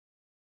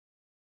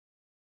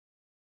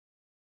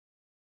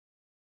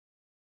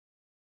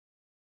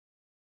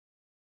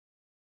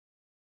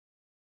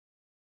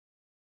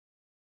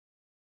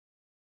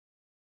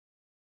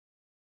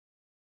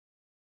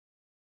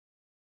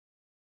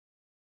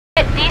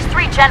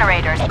3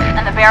 generators,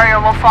 and the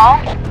barrier will fall?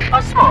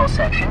 A small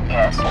section,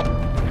 yes.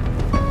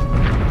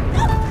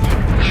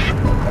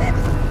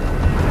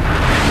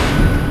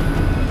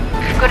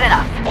 Good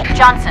enough.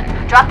 Johnson,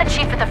 drop the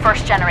chief at the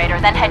first generator,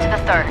 then head to the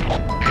third.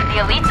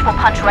 The elites will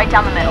punch right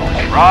down the middle.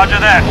 Roger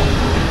that.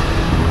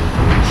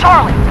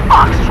 Charlie,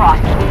 Foxtrot.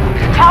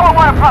 Tower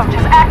 1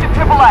 approaches, active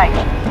AAA.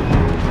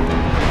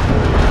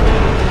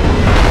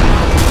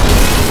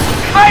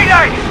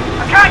 Mayday!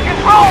 I can't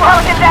control her!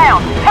 Pelican down!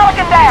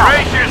 Pelican down!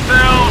 Brace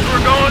yourselves,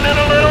 we're going in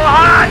a little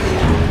hot!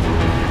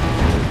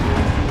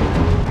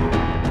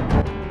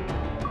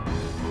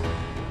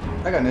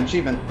 I got an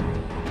achievement.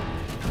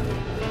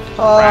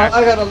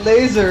 I got a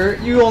laser.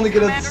 You only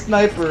get a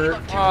sniper.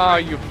 Oh,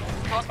 you...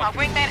 Lost my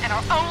wingman and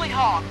our only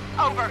hog.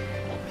 Over.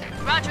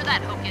 Roger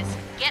that, Hocus.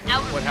 Get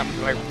out of What happens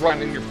when I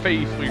run in your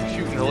face when you're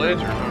shooting the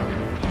laser?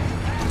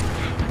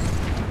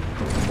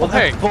 Well,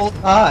 hey. that's bolt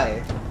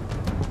eye.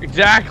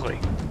 Exactly.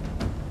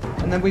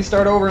 And then we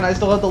start over and I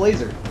still have the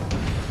laser.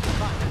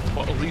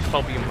 Well, at least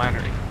I'll be a minor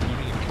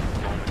inconvenience at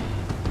the moment.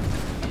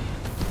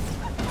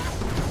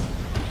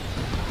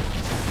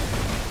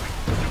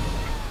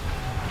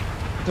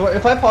 So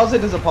if I pause it,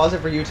 does it pause it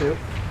for you too?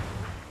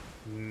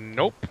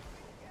 Nope.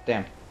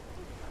 Damn.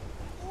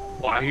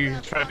 Why are you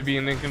trying to be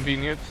an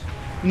inconvenience?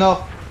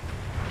 No.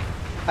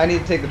 I need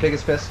to take the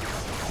biggest piss.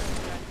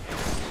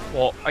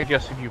 Well, I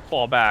guess if you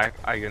fall back,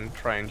 I can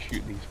try and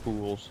shoot these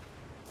fools.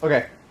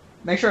 Okay.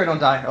 Make sure I don't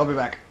die. I'll be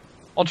back.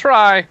 I'll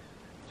try.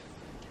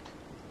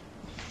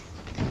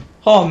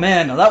 Oh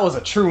man, now that was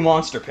a true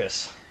monster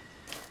piss.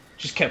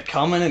 Just kept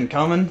coming and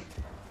coming.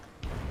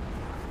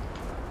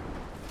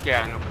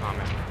 Yeah, no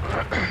comment.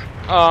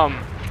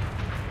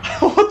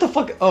 What the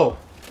fuck? Oh,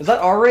 is that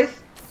our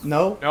Wraith?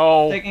 No.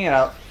 No. Taking it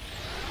out.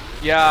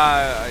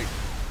 Yeah,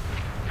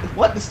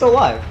 What? It's still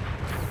alive.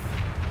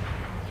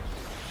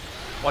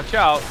 watch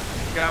out.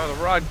 Guy with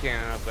a rod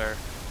cannon up there.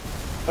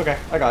 Okay,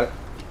 I got it.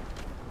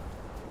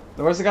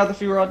 Where's the guy with the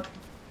fuel rod?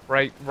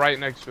 Right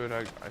next to it.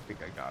 I think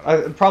I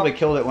got it. I probably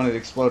killed it when it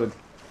exploded.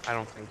 I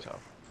don't think so.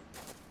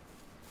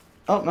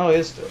 Oh, no, it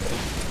is still.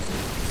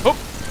 Oh!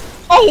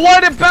 Oh,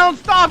 what? It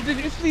bounced off! Did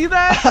you see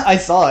that? I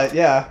saw it,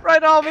 yeah.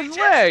 Right off his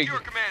leg!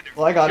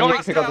 Well, I got it. You Going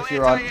can pick up the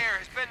fuel rod.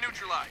 Has been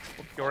neutralized.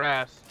 Whoop your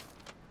ass.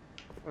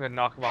 I'm gonna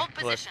knock him off Hold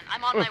the cliff. position.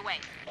 I'm on my way.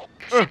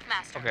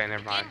 Shipmaster. Okay,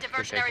 never mind. In It's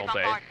gonna take diversionary all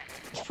day. bombardment.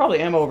 There's probably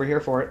ammo over here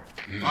for it.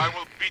 I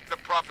will beat the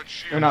Prophet's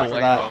shield. Or not for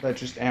Like that, that. but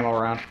just ammo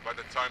around. By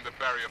the time the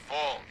barrier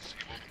falls,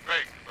 he will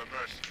beg for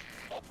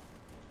mercy.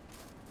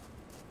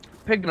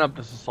 Picking up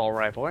this assault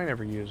rifle, I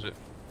never use it.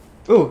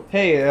 Ooh,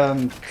 hey,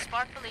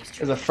 Spark believes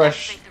there's a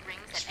fresh activate the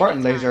rings at Spartan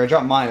any time. laser. I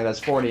dropped mine. It has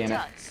 40 in it.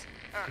 Does.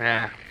 Nah,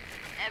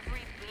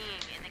 Every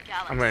being in the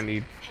galaxy. I'm gonna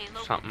need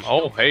Halo something. will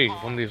kill Oh, hey, them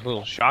all. one of these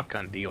little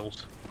shotgun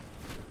deals.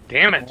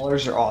 Damn it!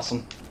 Colors are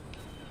awesome.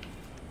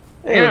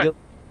 Yeah. Hey,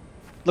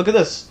 look at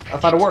this. I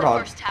found a Get to the warthog.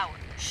 first tower.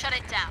 Shut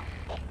it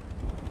down.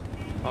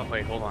 Oh,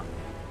 wait, hold on.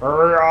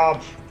 Hurry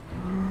up!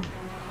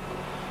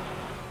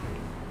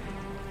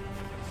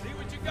 See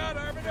what you got,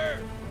 Arbiter.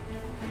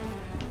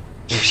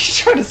 She's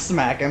trying to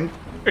smack him.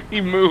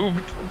 He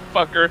moved,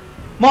 fucker.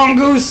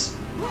 Mongoose!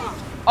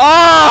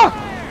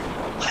 Ah!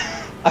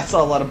 I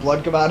saw a lot of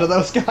blood come out of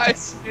those I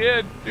guys.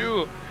 did,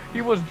 too.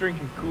 He was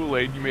drinking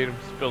Kool-Aid, you made him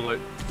spill it.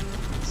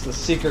 It's the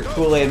secret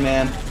Kool-Aid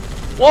man.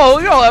 Whoa,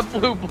 look at all that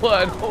blue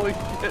blood. Holy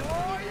shit.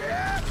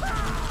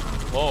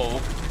 Whoa.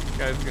 This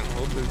guy's getting a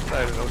little bit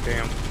excited. Oh,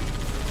 damn.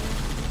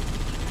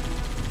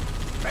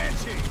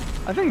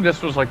 I think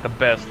this was like the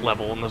best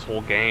level in this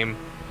whole game.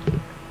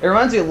 It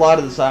reminds me a lot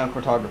of the Silent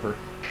Cartographer.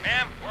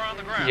 Ma'am, we're on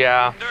the ground.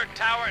 Yeah. Third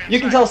tower. You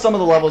can tell some of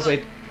the levels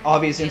like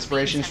obvious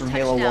inspirations from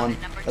Halo 1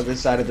 that they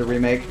decided to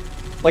remake.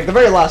 Like the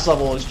very last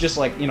level is just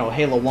like, you know,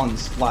 Halo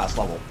 1's last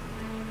level.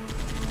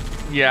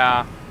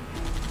 Yeah.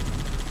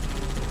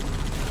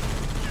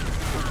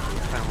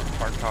 Silent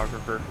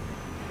Cartographer.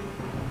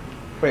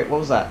 Wait, what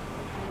was that?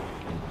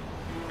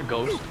 A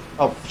ghost.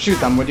 Oh, shoot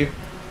them, would you?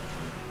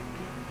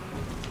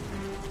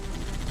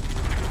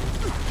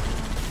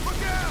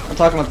 I'm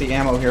talking about the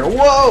ammo here.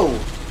 Whoa!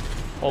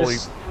 Holy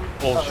This-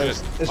 bullshit.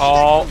 this-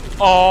 Oh.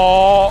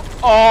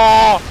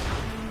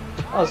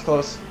 That was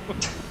close.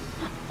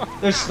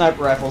 There's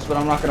sniper rifles, but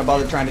I'm not gonna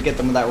bother trying to get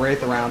them with that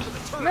Wraith around.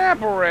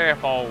 Snap a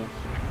rifle.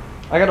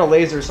 I got a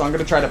laser, so I'm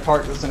gonna try to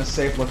park this in a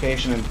safe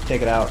location and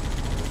take it out.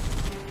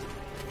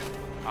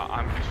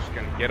 I'm just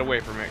gonna get away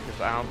from it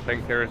because I don't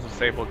think there is a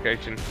safe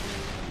location.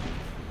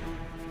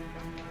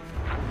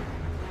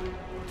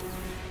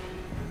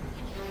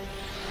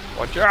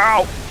 Watch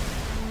out!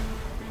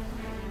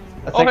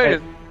 I think hey.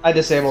 I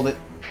disabled it.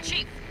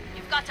 Chief,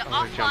 you've got to I'm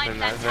gonna jump in offline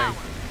that that thing.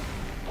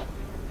 tower.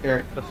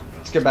 Here,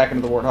 let's get back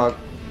into the Warthog.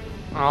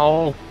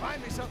 Oh,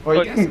 Or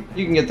you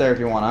can get there if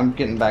you want. I'm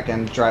getting back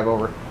in, drive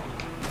over.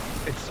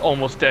 it's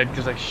almost dead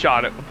because I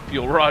shot it with the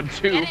fuel rod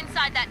too. Get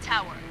inside that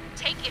tower.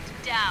 Take it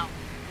down.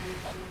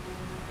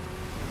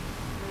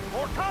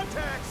 More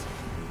contacts.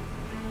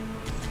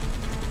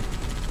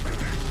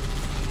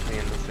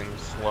 Man, this thing's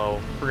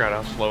slow. Forgot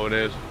how slow it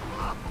is.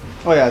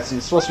 Oh yeah, it's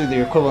supposed to be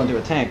the equivalent to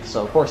a tank,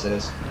 so of course it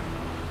is.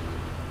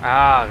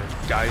 Ah,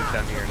 there's guys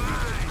down here in these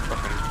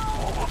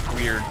fucking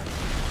weird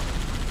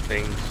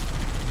things.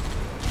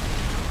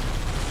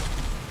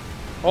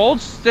 Hold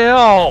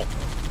still!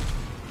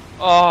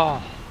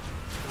 Oh.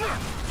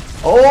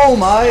 Oh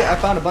my! I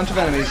found a bunch of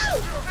enemies.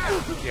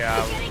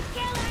 Yeah.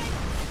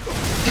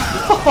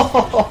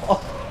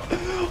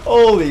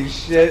 Holy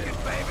shit!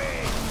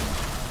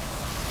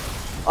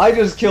 I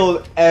just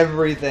killed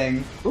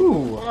everything.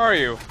 Ooh. Where are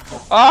you?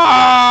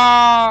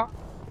 Ah!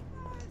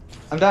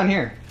 I'm down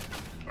here.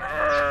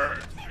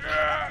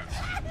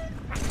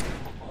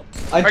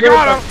 I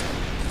got him!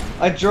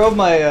 I drove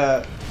my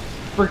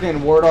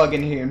freaking Wardog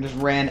in here and just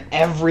ran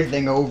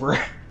everything over.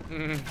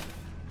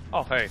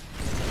 Oh, hey.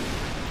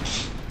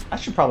 I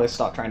should probably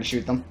stop trying to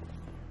shoot them.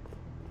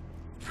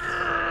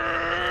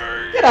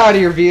 Get out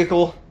of your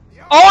vehicle.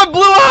 Oh, it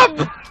blew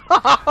up!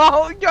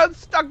 Oh, it got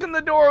stuck in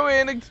the doorway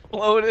and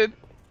exploded.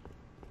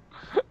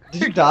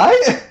 Did you die?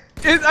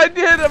 I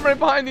did. I'm right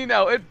behind you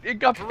now. It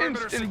got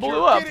pinched and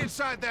blew up. Get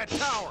inside that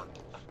tower.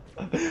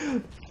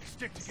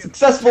 Stick together.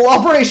 Successful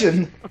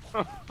operation.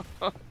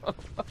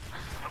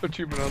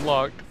 Achievement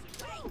unlocked.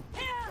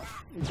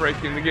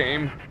 Breaking the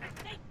game.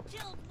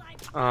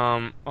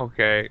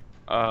 Okay.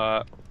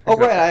 Oh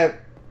wait,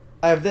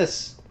 I have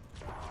this.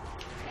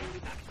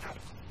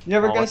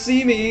 You're never gonna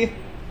see me.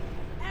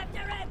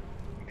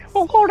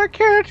 Oh, gonna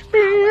catch me.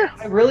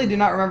 I really do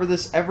not remember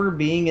this ever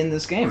being in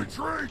this game.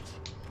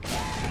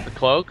 The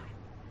cloak?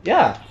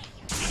 Yeah.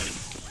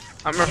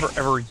 I remember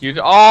ever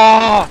using.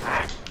 Oh!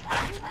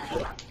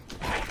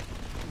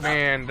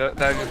 Man, that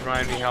just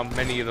reminded me how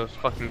many of those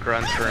fucking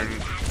grunts are in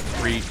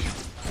reach.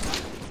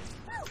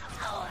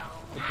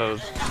 With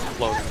those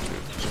floating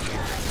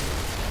tubes.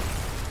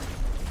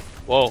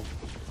 Whoa.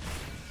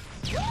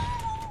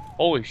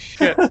 Holy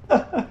shit.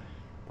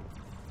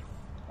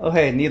 Oh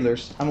hey,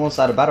 needlers. I'm almost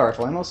out of battle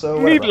rifle ammo, so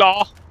whatever. Needler!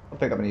 I'll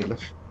pick up a needler.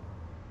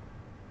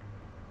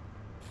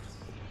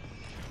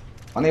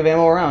 Plenty of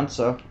ammo around,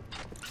 so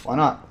why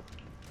not?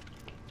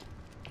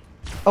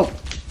 Oh!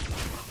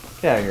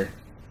 Get out of here.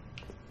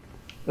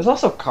 There's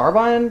also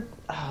carbine.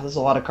 Oh, there's a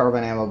lot of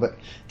carbine ammo, but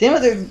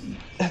damn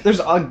it,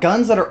 there's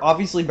guns that are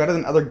obviously better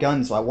than other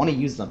guns, so I want to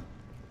use them.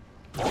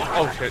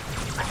 Oh shit.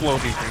 Blow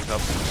these things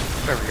up.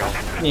 There we go.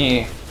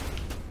 Yeah.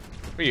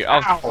 What are you,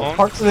 out? Oh,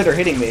 parts of it are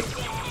hitting me.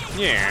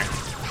 Yeah.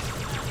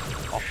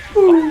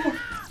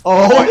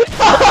 Oh!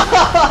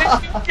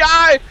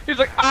 Guy! He's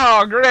like,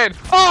 oh, grenade!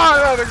 Oh,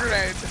 another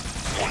grenade!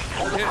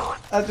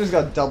 That just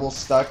got double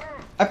stuck.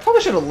 I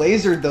probably should have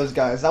lasered those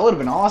guys. That would have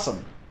been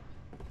awesome.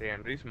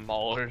 Damn, these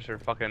maulers are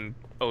fucking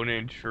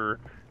ownage for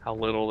how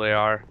little they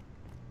are.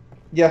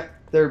 Yeah,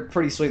 they're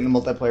pretty sweet in the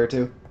multiplayer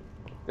too.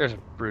 There's a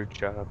brute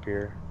shot up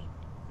here.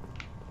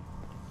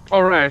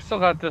 Alright, I still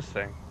got this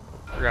thing.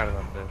 Forgot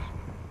about this.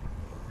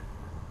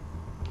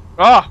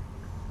 Ah!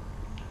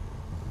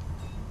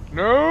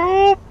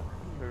 Nope!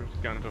 There's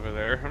guns over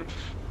there.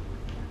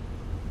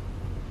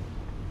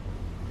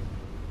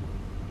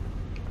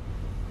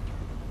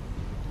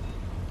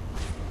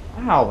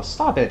 Ow,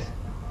 stop it.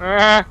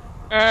 Ah!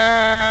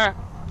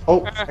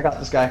 Oh, I got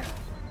this guy.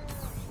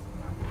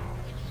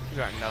 You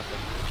got nothing.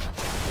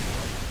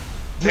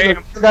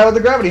 Damn. The guy with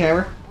the gravity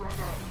hammer.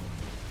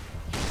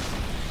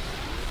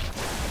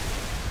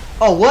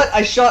 Oh, what?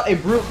 I shot a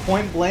brute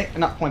point blank.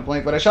 Not point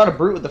blank, but I shot a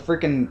brute with the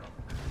freaking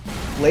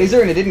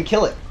laser and it didn't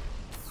kill it.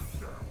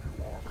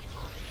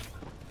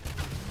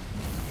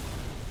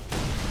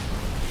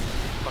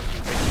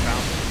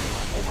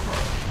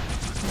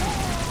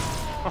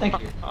 Thank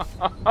you.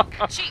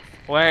 Chief,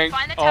 Blank.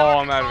 find the Oh,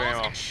 tower I'm out of controls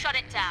ammo. and shut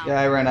it down. Yeah,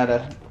 I ran out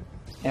of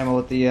ammo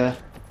with the,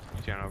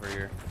 Gen over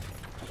here.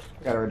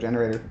 got a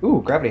regenerator.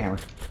 Ooh, gravity hammer.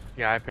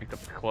 Yeah, I picked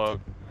up the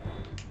cloak.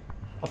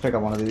 I'll pick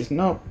up one of these.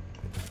 Nope.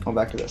 Go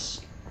back to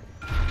this.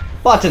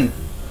 Button!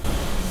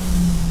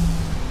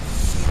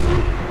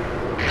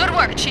 Good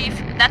work, Chief.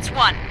 That's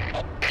one.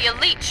 The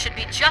elite should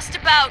be just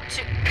about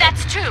to...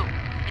 That's two.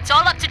 It's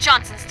all up to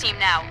Johnson's team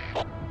now.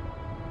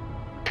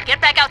 Get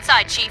back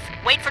outside, Chief.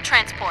 Wait for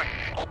transport.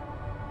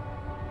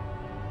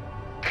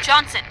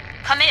 Johnson,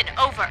 come in.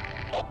 Over.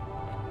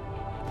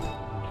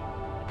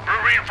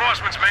 Brute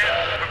reinforcements,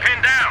 man. We're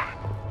pinned down.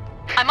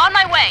 I'm on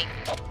my way.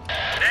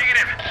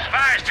 Negative.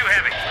 Fire's too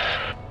heavy.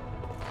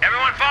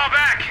 Everyone fall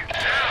back.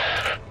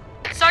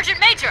 Sergeant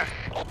Major!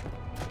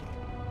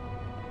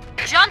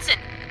 Johnson,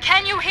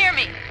 can you hear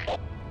me?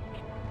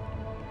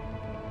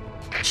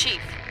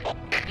 Chief,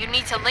 you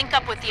need to link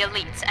up with the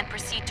elites and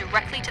proceed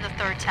directly to the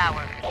third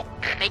tower.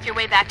 Make your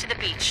way back to the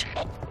beach.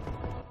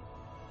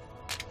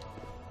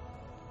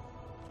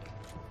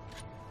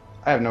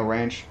 I have no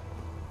range.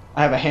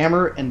 I have a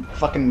hammer and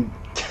fucking...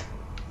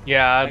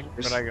 Yeah,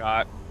 that's what I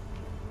got.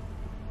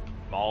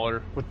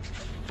 Mauler with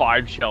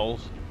 5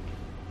 shells.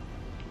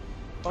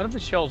 Why do the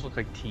shells look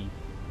like teeth?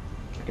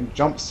 I can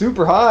jump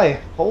super high.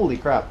 Holy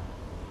crap.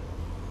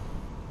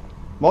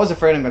 I'm always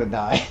afraid I'm gonna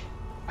die.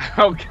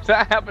 Oh, 'cause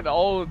that happened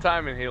all the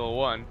time in Halo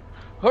 1.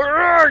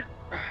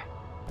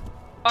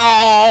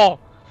 Oh!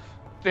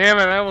 Damn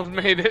it, I almost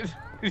made it.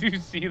 Did you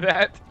see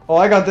that? Oh,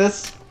 I got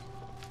this.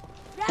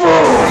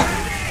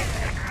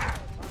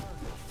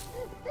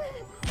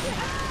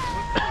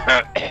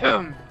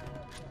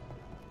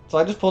 So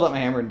I just pulled out my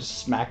hammer and just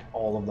smacked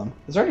all of them.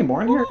 Is there any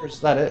more in here, or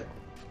is that it?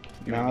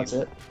 No, that's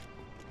it.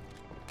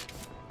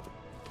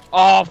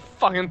 Oh,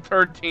 fucking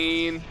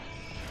 13.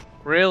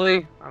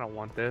 Really? I don't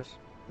want this.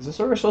 Is this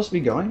where we're supposed to be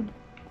going?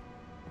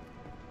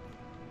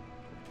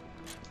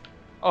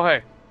 Oh,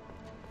 hey.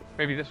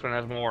 Maybe this one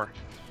has more.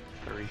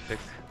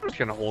 36. I'm just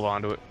gonna hold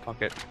on to it.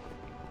 Fuck it.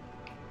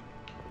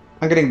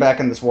 I'm getting back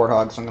in this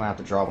Warthog, so I'm gonna have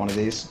to drop one of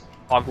these.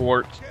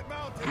 Hogwarts.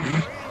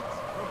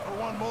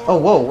 Oh,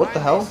 whoa, what the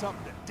hell?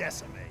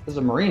 There's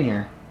a Marine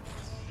here.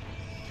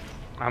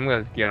 I'm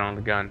gonna get on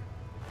the gun.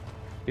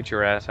 Get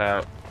your ass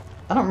out.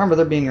 I don't remember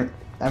there being...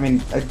 I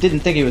mean, I didn't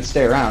think he would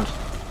stay around.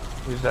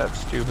 Who's that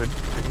stupid?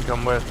 You can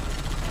come with.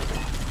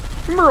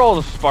 Remember all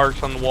the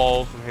sparks on the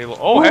walls in Halo?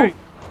 Oh, Ooh. hey!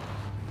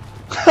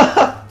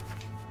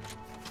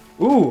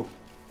 Ooh!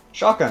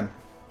 Shotgun.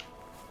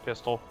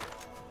 Pistol.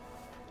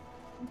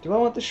 Do I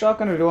want the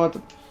shotgun or do I want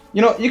the...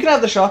 You know, you can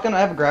have the shotgun, I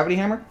have a gravity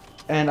hammer,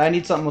 and I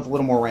need something with a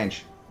little more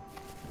range.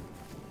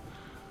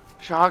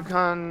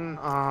 Shotgun,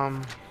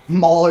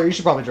 Mauler, you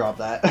should probably drop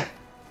that.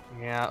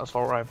 yeah,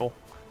 assault rifle.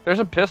 There's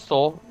a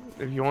pistol,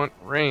 if you want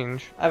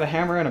range. I have a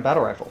hammer and a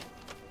battle rifle.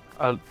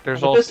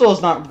 There's The also... pistol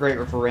is not great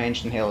for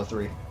range in Halo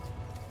 3.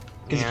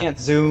 Because Yeah. you can't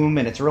zoom,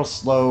 and it's real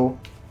slow.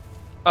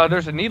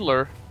 there's a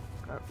needler.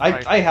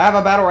 I have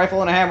a battle rifle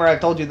and a hammer,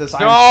 I've told you this.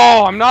 No,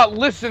 I'm not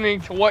listening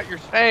to what you're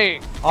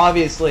saying.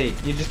 Obviously,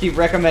 you just keep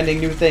recommending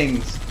new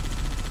things.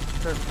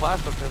 There's a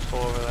plasma pistol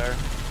over there.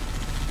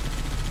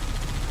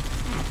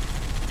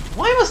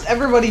 Why must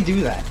everybody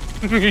do that?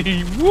 Whoop, whoop,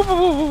 whoop,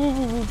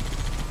 whoop, whoop.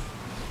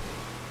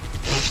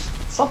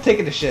 Stop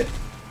taking the shit.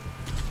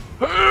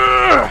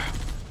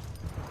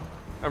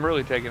 I'm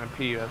really taking a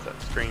pee. That's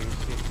that scream. Is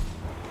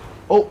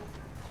Oh,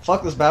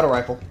 fuck this battle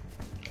rifle.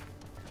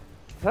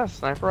 that a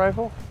sniper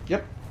rifle?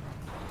 Yep.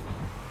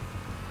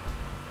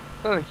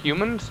 Is that a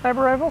human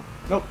sniper rifle?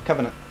 Nope,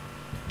 Covenant.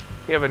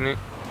 You have a...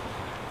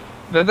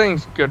 That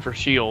thing's good for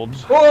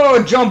shields.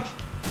 Oh, jump!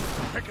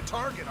 Pick a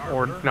target,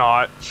 Or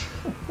not.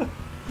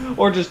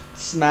 Or just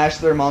smash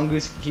their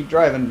mongoose and keep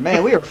driving.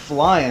 Man, we are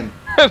flying.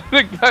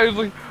 The guy's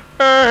like,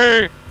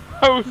 hey,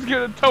 I was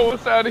gonna tow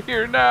us out of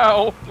here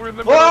now. We're in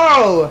the middle.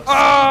 Whoa!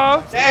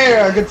 Ah!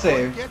 There, good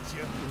save. You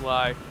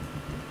lie.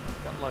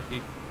 Got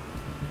lucky.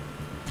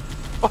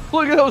 Oh,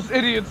 look at those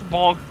idiots.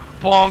 Bonk,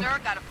 bonk, Sir,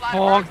 got a flight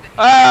bonk. of birds that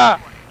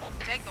Ah!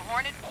 take the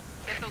Hornet,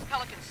 get those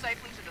Pelicans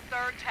safely to the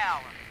third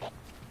tower.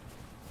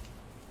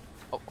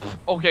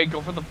 Oh, okay, go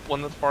for the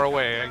one that's far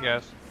away, I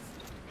guess.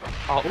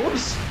 Oh,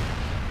 Whoops.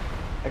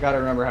 I gotta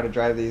remember how to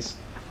drive these.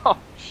 oh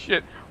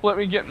shit. Let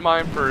me get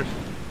mine first.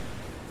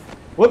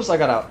 Whoops, I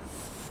got out.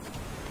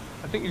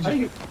 I think you How just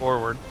do you- go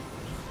forward.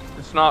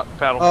 It's not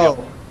Battlefield.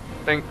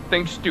 Oh,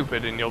 Think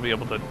stupid and you'll be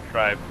able to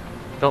drive.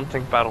 Don't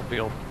think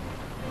Battlefield.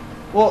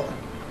 well,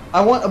 I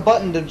want a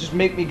button to just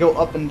make me go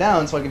up and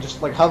down so I can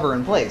just, like, hover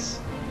in place.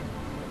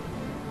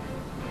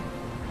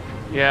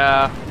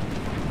 Yeah.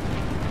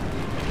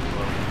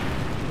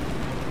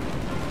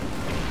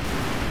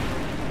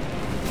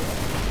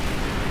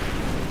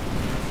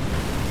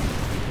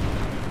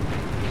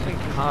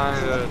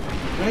 Kinda.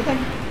 Do anything?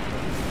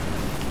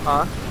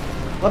 Huh?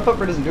 Left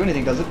bumper doesn't do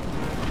anything, does it?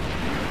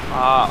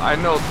 I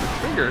know the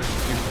triggers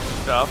do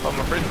stuff. I'm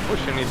afraid to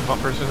push any of the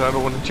bumpers because I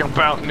don't want to jump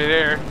out in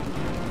midair.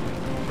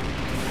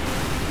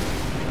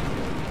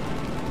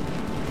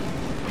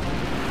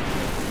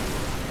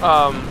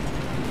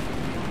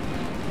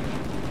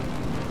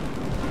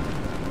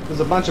 There's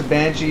a bunch of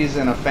Banshees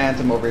and a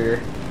Phantom over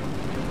here.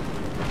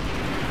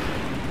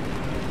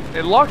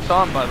 It locks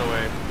on, by the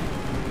way.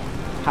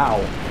 How?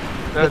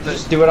 Does it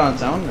just do it on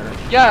its own, or?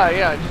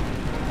 Yeah, just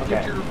Okay.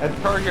 get your I-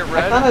 target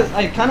red.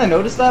 I kind of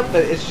noticed that,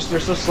 but it's just they're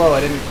so slow. I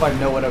didn't quite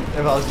know if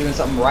I was doing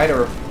something right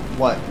or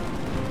what.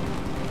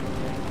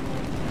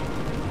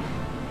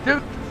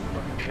 Dude,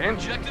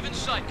 objective in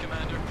sight,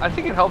 Commander. I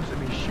think it helps if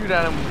you shoot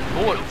at him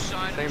with bullets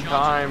at the same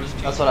time,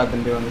 That's what I've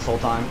been doing this whole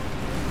time.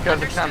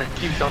 because it kind of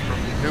keeps them from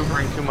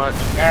maneuvering too much.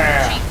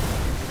 Yeah.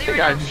 Chief, The clear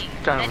guy it just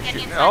out, kind and of get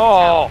shooting. inside the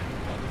tower.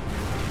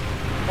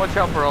 Oh! Watch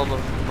out for all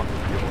those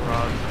fucking fuel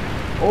rods.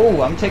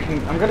 Oh,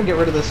 I'm gonna get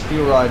rid of this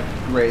fuel rod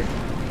wraith.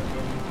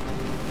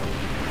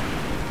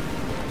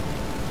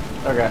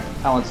 Okay,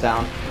 that one's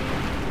down.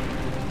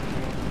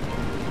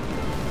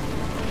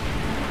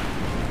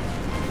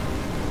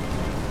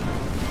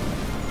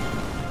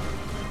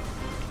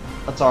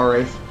 That's our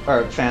wraith,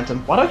 or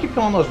Phantom. Why do I keep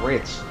calling those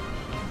wraiths?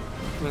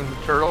 I mean, the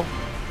turtle.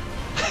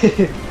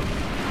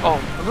 Oh,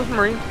 are those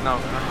Marines? No,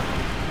 they're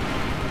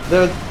not.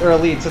 They're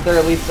elites. If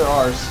they're elites, they're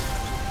ours.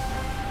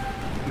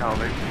 No,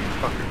 they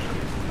fuckers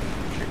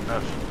are shooting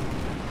us.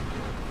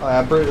 Oh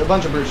yeah, a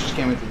bunch of brutes just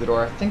came in through the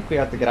door. I think we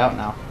have to get out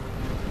now.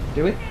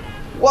 Do we?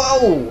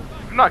 Whoa!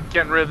 I'm not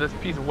getting rid of this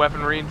piece of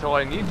weaponry until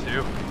I need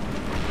to.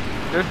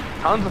 There's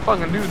tons of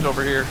fucking dudes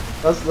over here.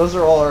 Those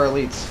are all our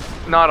elites.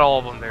 Not all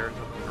of them. There's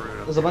a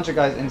brute. There's a bunch of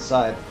guys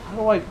inside. How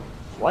do I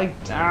fly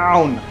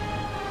down?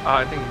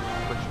 I think you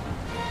push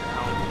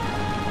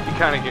down. You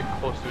kind of get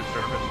close to the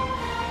surface.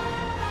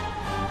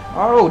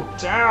 Oh,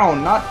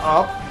 down, not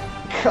up.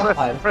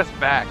 God. Press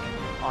back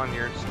on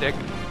your stick.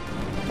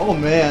 Oh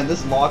man,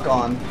 this lock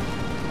on.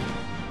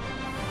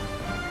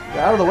 Get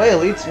out of the way,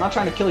 elites. I'm not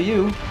trying to kill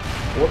you.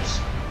 Whoops.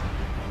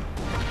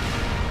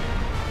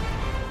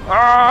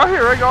 Ah,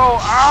 here I go.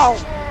 Ow!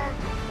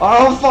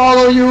 I'll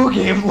follow you,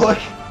 Game Look.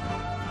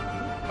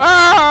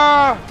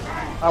 Ah!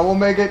 I will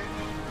make it.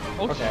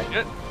 Oh Okay.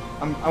 shit.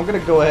 I'm gonna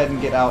go ahead and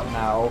get out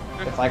now,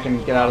 if I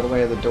can get out of the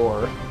way of the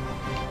door.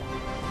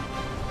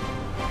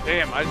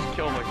 Damn, I just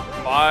killed like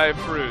 5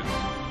 fruits.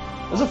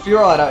 There's a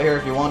Furod out here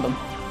if you want them.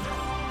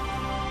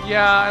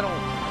 Yeah, I don't know.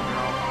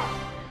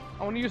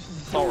 I want to use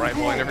this assault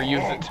rifle. I never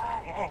use it.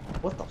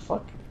 What the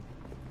fuck?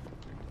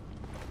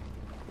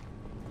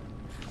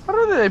 How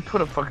do they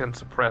put a fucking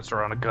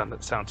suppressor on a gun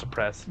that sounds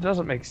suppressed? It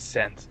doesn't make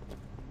sense.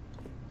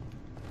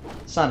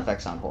 Sound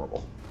effects sound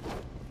horrible.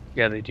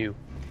 Yeah, they do.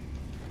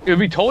 It would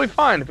be totally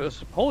fine if it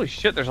was. Holy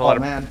shit, there's a lot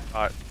Oh man.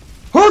 of.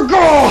 Her goal!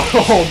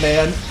 Oh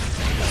man.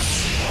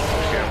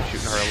 Okay, I'm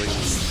shooting early.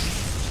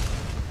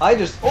 I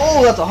just.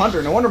 Oh, that's a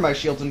hunter. No wonder my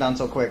shield's been down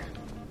so quick.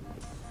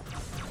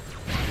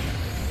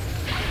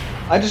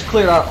 I just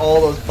cleared out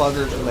all those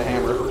buggers with a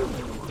hammer.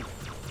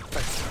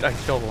 I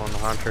killed one of the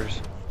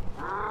hunters.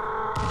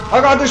 I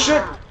got this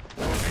shit!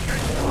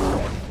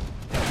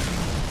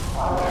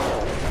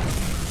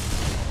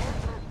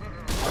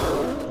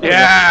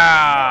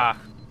 Yeah!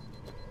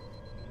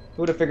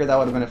 Who would have figured that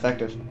would have been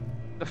effective?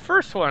 The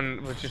first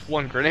one was just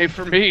one grenade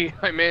for me.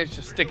 I managed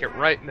to stick it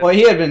right in the. Well,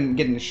 he had been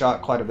getting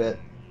shot quite a bit.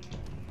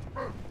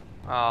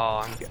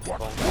 Oh, I'm getting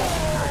boned.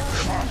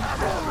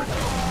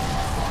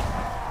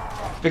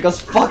 Because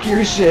fuck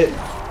your shit.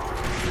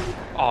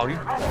 Oh, you.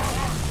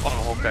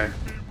 Oh, okay.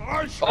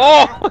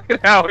 Oh, look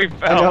at how he I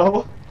fell.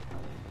 know.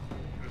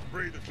 Just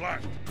breathe its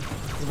last.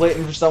 I was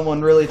waiting for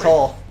someone really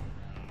tall.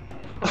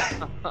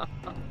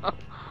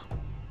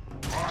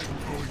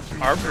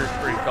 Arbiter's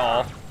pretty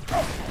tall.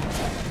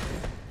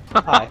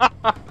 Hi.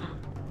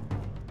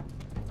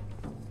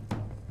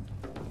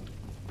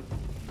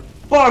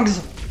 Bugs!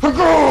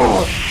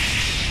 Hurrah!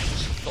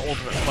 The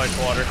ultimate fight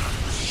water.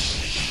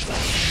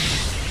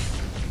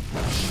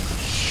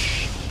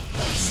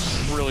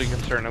 I'm really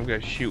concerned I'm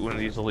gonna shoot one of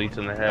these elites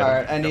in the head.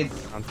 Alright, I need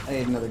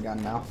another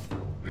gun now.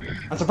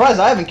 I'm surprised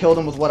I haven't killed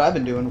him with what I've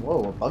been doing.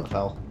 Whoa, a bug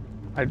fell.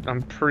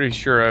 I'm pretty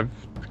sure I've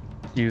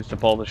used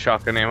up all the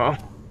shotgun ammo.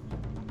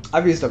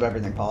 I've used up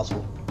everything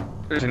possible.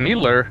 There's a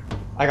needler.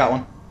 I got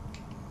one.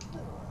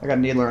 I got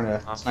a needler and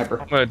a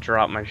sniper. I'm gonna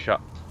drop my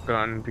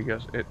shotgun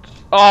because it's.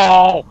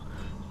 Oh!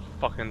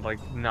 Fucking like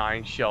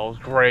 9 shells.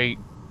 Great.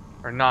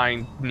 Or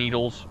 9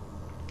 needles.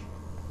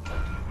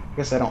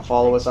 Guess they don't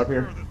follow us up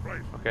here.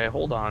 Okay,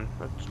 hold on.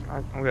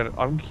 I'm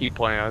gonna keep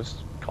playing. I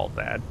was called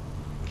bad.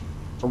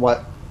 For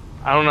what?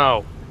 I don't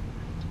know.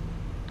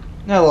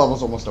 No, the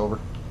level's almost over.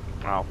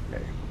 Oh,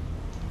 okay.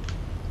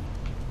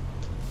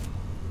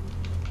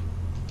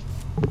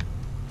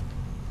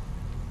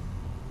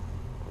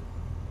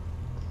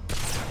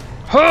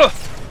 Huh!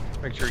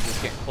 Make sure you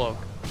can't cloak.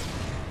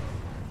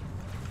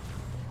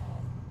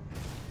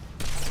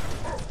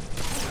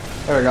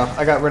 There we go.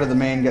 I got rid of the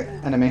main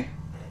enemy.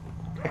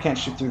 I can't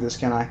shoot through this,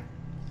 can I?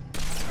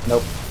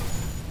 Nope.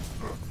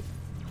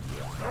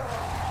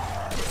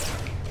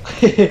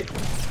 Hit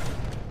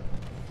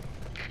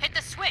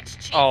the switch,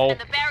 Chief, Oh. and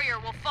the barrier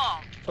will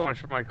fall. So much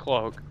for my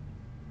cloak.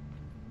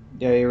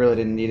 Yeah, you really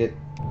didn't need it.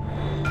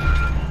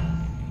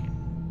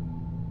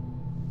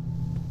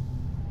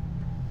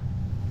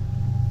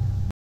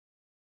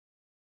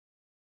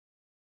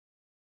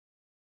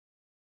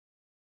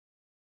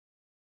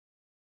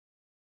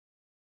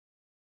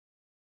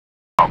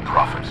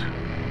 Prophet.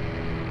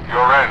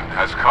 Your end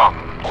has come.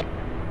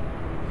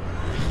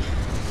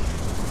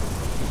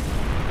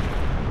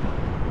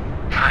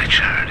 High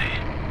charity.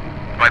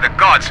 By the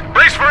gods,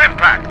 brace for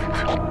impact!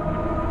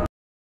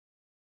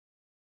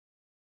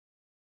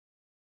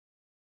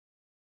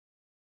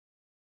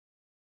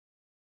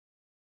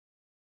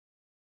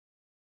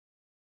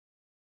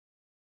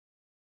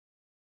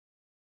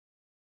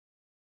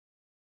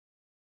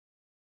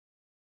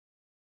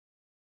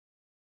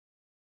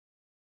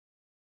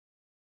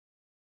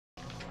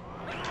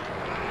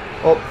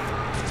 Oh.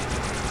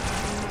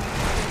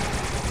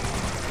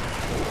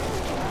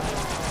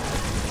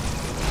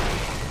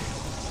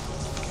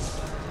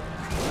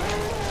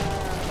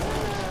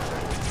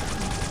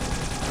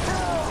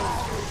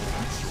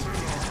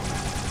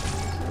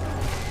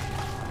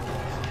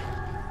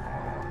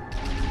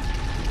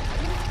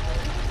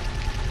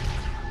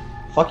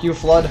 Fuck you,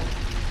 Flood.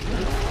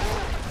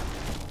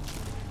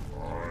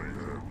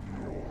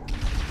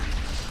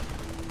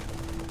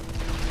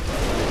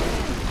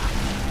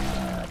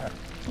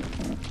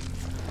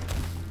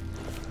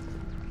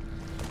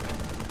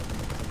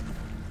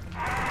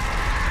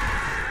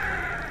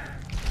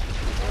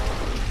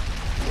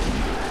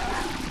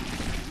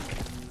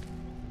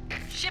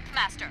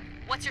 Shipmaster,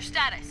 what's your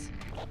status?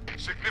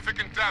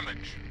 Significant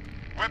damage.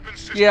 Weapon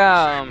system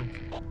Yeah,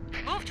 disabled.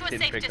 Move to a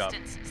Didn't safe pick up.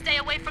 distance. Stay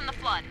away from the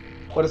flood.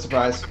 What a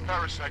surprise. The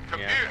parasite come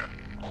Yeah. here.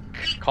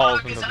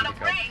 calls is them out to of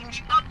go.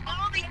 range of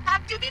all the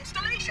active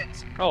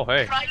installations. Oh,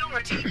 hey.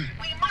 Priority.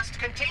 We must must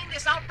contain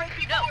this outbreak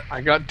before... I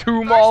got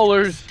 2 First,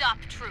 maulers. stop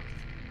Truth.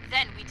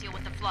 Then we deal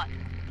with the flood.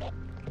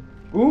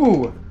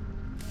 Ooh.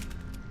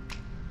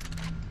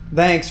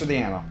 Thanks for the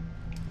ammo.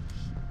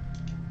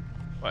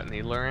 What,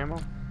 needler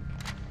ammo?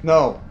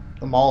 No,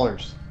 the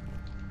maulers.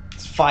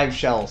 It's 5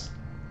 shells.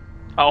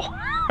 Oh,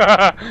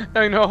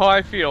 I know how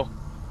I feel.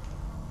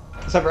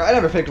 Except for I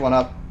never picked one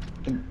up.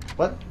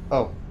 What?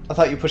 Oh, I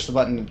thought you pushed the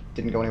button and it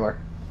didn't go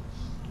anywhere.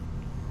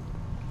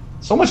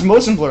 So much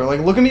motion blur.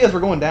 Like, look at me as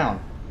we're going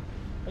down.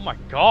 Oh my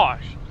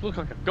gosh, you look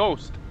like a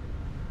ghost.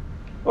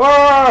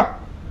 Ah!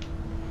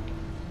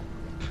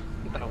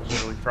 That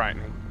was really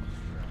frightening.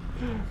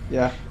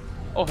 Yeah.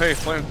 Oh hey,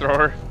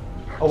 flamethrower.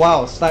 Oh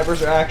wow,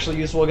 snipers are actually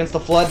useful against the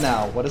flood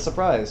now. What a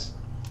surprise.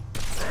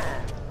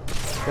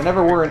 They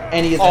never were in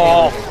any of the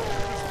Oh,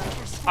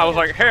 I was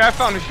like, hey, I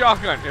found a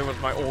shotgun. It was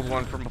my old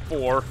one from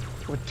before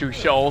with 2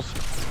 shells.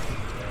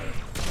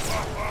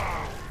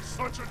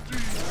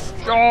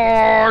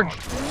 Charge!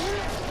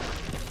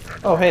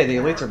 Oh hey, the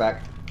elites are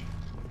back.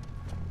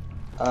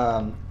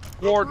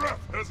 Ward.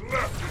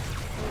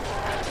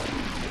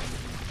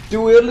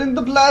 Dueling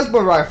the plasma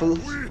rifles.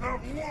 What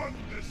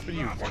are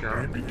you,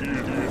 German?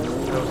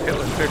 Those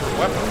Hitler's favorite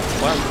weapons.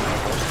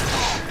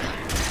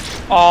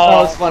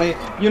 Oh, it's funny.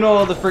 You know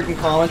all the freaking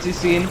comments you've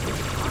seen?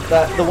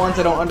 That the ones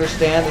I don't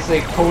understand, they say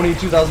Coney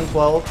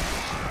 2012.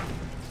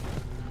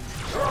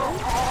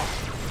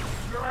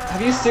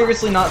 Have you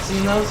seriously not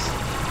seen those?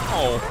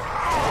 Oh,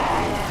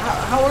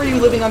 How are you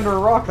living under a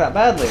rock that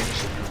badly?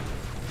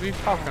 what are you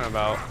talking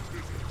about?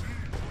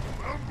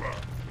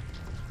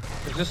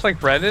 Is this like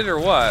Reddit or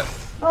what?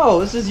 Oh,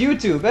 this is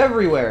YouTube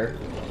everywhere.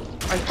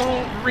 I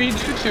don't read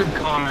YouTube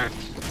comments.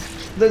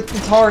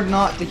 It's hard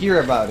not to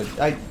hear about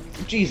it.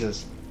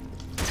 Jesus.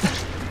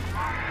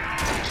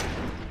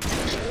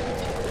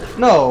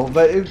 No,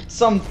 but it's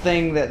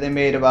something that they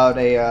made about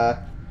a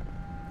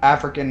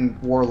African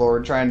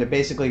warlord trying to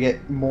basically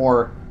get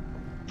more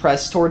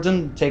press towards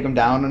him, take him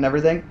down and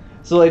everything.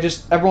 So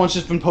everyone's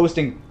just been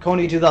posting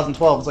Coney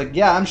 2012. It's like,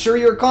 yeah, I'm sure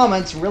your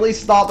comments really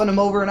stopping him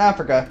over in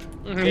Africa.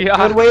 Yeah.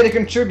 Good way to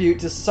contribute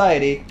to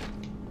society.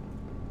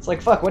 It's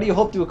like, fuck, what do you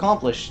hope to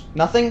accomplish?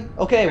 Nothing?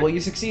 Okay, well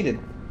you succeeded.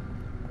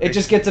 It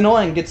just gets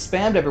annoying, gets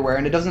spammed everywhere,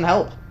 and it doesn't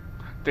help.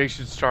 They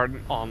should start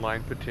an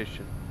online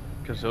petition,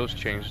 because those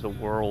change the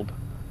world.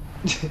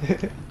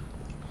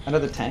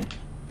 Another tank?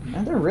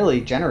 Man, they're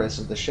really generous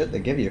with the shit they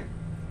give you.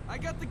 I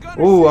got the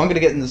gun. Ooh, I'm gonna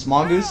get in this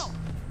mongoose.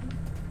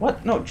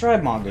 What? No,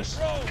 drive mongoose.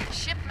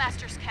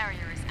 Shipmaster's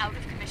carrier is out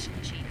of commission,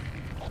 Chief.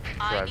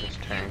 I Drive need his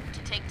you tank. to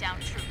take down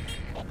Truth.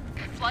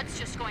 Flood's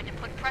just going to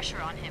put pressure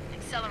on him,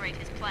 accelerate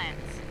his plans.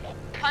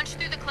 Punch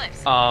through the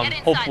cliffs. Get inside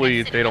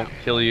Hopefully that they don't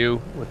citadel. kill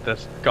you with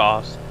this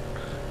Gauss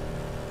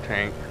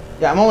tank.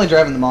 Yeah, I'm only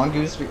driving the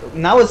mongoose.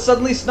 Now it's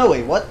suddenly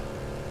snowy. What?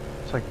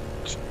 It's like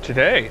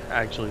today,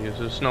 actually. It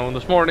was snowing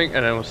this morning,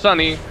 and it was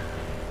sunny.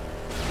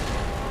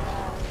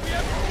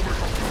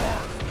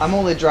 I'm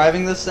only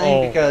driving this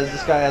thing Oh. because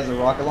this guy has a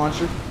rocket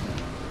launcher.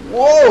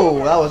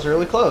 Whoa, that was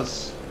really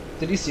close.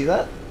 Did you see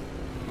that?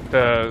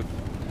 The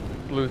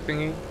blue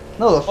thingy.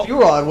 No, the fuel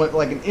rod went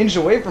like an inch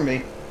away from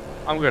me.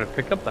 I'm gonna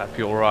pick up that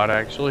fuel rod,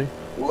 actually.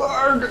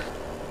 Warg!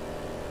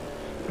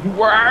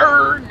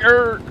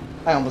 Warg!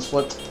 I almost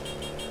flipped.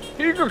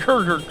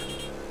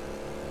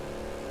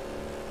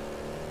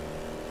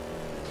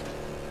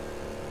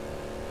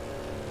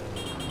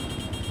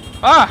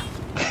 Ah!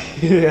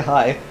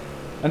 Hi.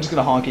 I'm just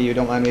gonna honk at you,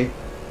 don't mind me.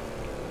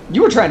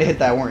 You were trying to hit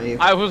that, weren't you?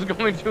 I was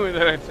going to, and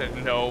then I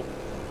said no.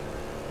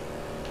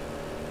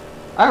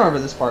 I remember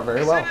this part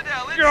very well.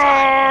 Citadel inside.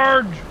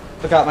 Charge!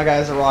 Forgot my guy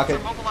has a rocket.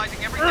 They're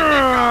mobilizing everything they've got.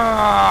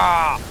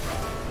 Ah!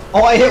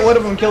 Oh, I hit one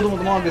of them, killed him with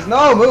the mongoose.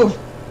 No, move!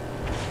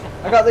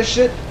 I got this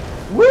shit.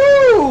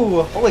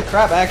 Woo! Holy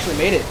crap, I actually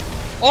made it.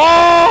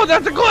 Oh,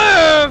 that's a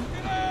cliff!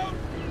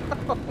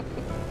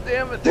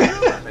 Damn it,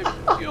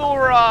 my fuel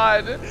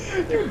rod.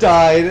 You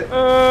died.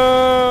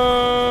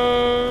 Uh,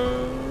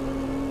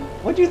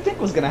 What do you think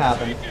was gonna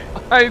happen?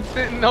 I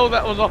didn't know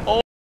that was a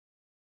hole.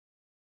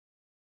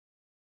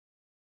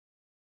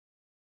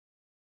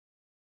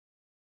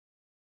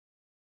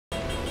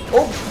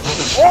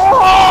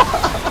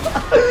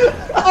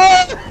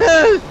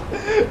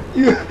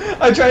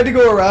 I tried to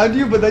go around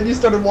you, but then you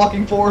started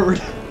walking forward.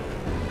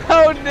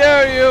 How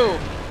dare you,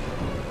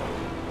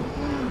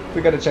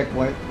 We got a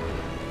checkpoint.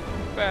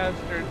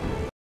 bastard.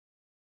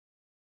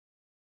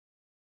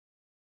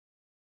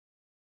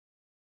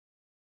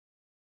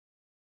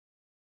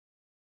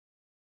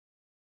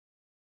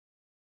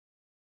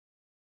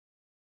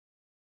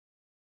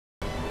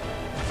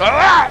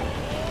 Ah!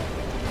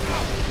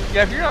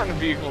 Yeah, if you're not in a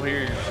vehicle here,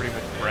 you're pretty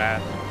much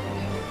grass.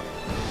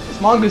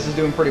 This mongoose is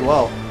doing pretty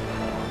well.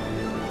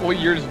 Well,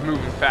 you're just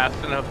moving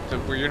fast enough to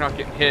where you're not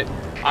getting hit.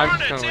 I'm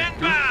just kind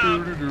of like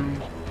doo-doo-doo-doo.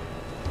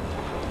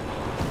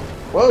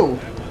 Whoa.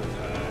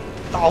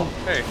 Oh,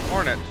 Hey,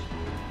 Hornets.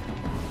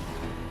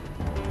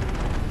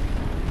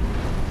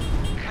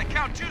 I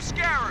count 2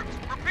 scarabs.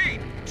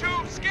 Repeat, 2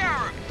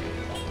 scarabs.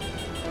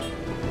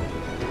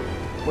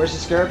 where's the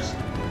scarabs?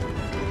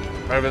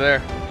 Right over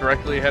there,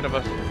 directly ahead of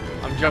us.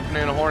 I'm jumping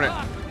in a Hornet.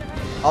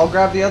 I'll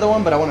grab the other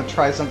one, but I want to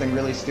try something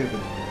really stupid.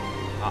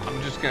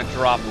 I'm just gonna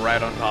drop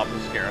right on top of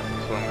the Scarab.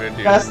 That's what I'm gonna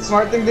do. That's the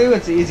smart thing to do.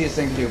 It's the easiest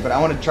thing to do, but I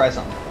want to try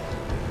something.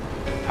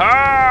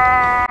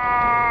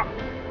 Ah!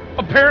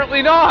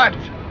 Apparently not!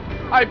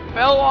 I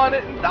fell on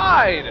it and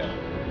died!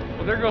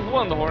 Well, there goes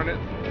one of the Hornets.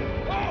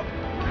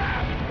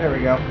 There we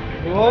go.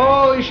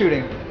 Whoa, he's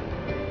shooting.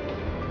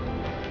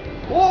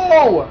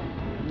 Whoa!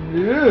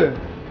 Yeah.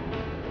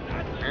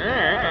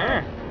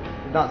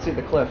 Did not see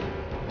the cliff.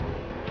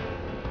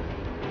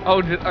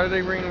 Oh, are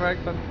they bringing back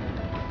the...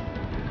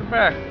 Come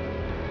back.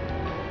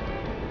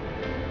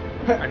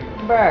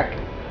 Come back.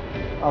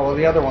 Oh, well,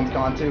 the other one's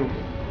gone, too.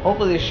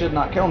 Hopefully this should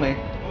not kill me.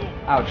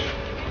 Ouch.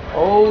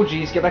 Oh,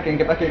 jeez. Get back in,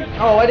 get back in.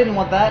 Oh, I didn't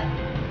want that.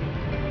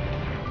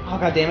 Oh,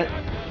 god damn it.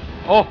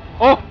 Oh,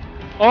 oh,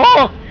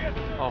 oh!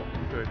 Oh,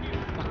 good.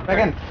 Back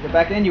in. Get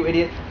back in, you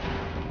idiot.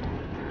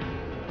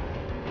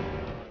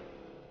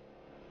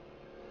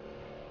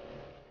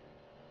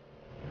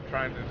 I'm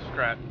trying to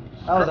scratch.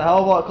 That was a hell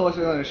of a lot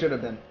closer than it should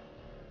have been.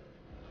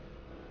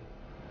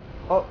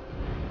 Oh.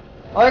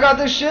 Oh, I got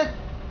this shit!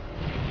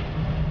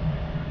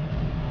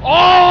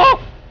 Oh!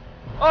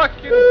 Fuck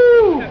you!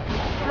 Woo!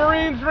 The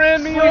Marines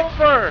ran me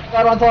over!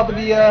 Got on top of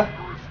the,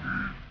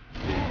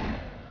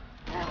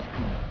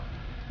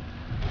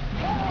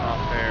 Not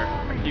fair.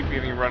 I keep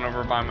getting run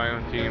over by my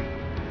own team.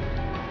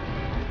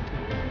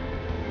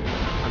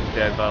 I'm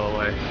dead, by the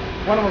way.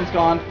 One of them's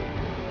gone.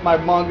 My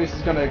mongoose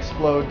is gonna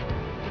explode.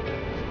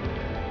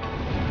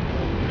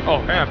 Oh,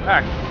 hey, I'm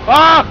back.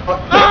 Ah!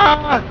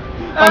 Ah!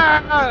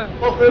 Ah!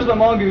 Oh, there's my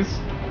mongoose.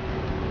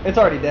 It's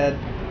already dead.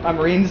 My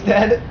marine's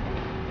dead.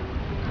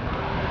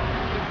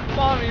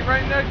 Spawn me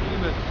right next to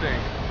this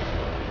thing.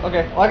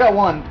 Okay, well, I got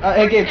one.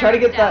 Hey, Gabe, try to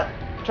get that.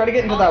 Try to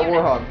get into that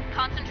units, warhog.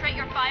 Concentrate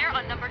your fire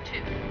on number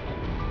 2.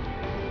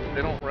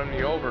 They don't run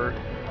me over.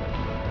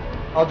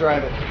 I'll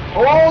drive it.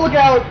 Oh, look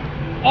out!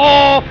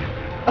 Oh!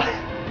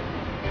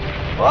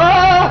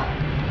 Ah!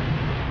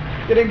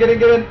 Get in, get in,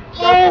 get in.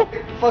 Oh!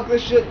 Fuck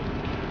this shit.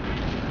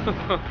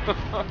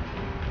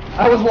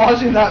 I was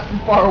watching that from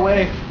far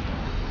away.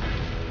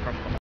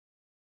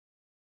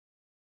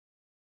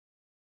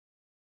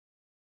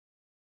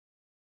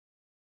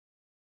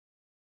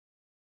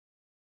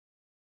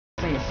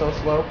 This thing is so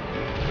slow.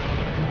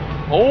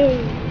 Oh!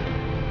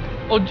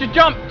 Oh,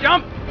 jump!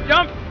 Jump!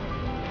 Jump!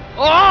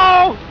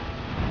 Oh!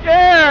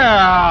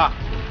 Yeah!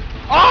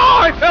 Oh,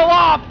 I fell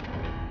off!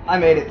 I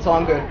made it, so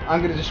I'm good.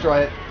 I'm gonna destroy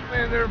it.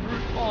 Man, there are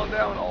brutes falling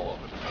down all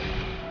over.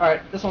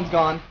 Alright, this one's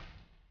gone.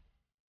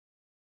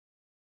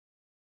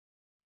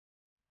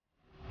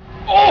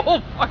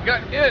 Oh! I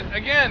got hit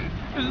again!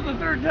 This is the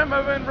 3rd time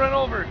I've been run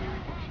over.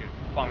 Oh, shit.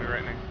 Spawn me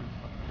right next to this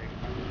fucking thing.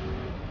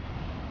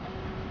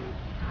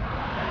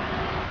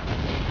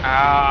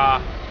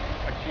 Ah!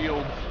 My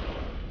shields.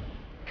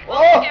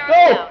 Oh,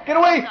 no! Get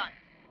away! Done.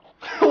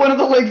 One of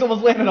the legs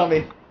almost landed on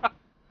me.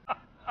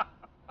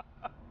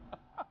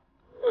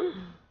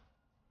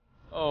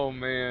 Oh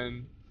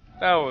man,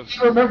 that was.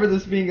 I remember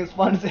this being as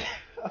fun as it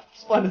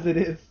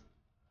is.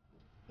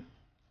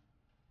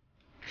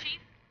 Chief,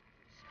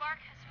 Spark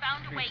has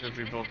found a way into the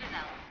people.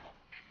 Citadel.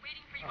 He's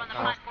waiting for you on the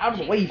Oh, platform. out of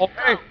the Chief. way.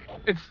 Okay,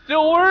 it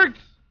still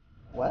works.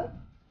 What?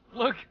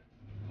 Look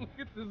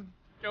at this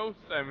ghost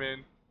I'm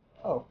in.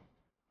 Oh.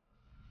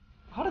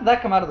 How did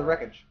that come out of the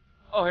wreckage?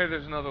 Oh, hey,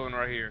 there's another one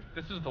right here.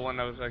 This is the one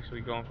I was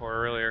actually going for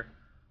earlier.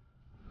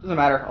 Doesn't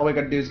matter. All we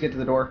gotta do is get to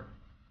the door.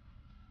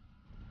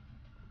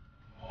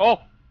 Oh!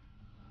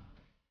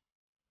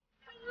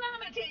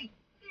 Calamity!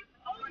 If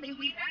only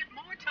we had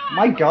more time!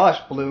 My gosh,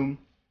 Bloom.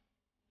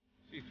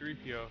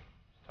 C-3PO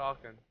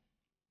talking.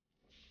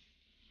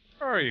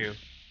 Where are you?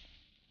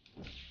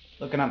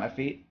 Looking at my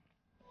feet.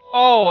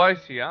 Oh, I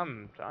see.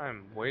 I'm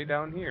way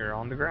down here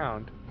on the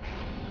ground.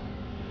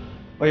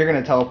 Well, you're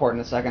gonna teleport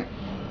in a second.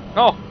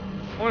 Oh,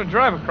 I want to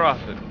drive across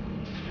it.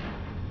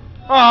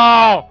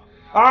 Oh!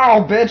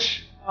 Oh,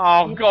 bitch!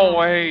 Oh, go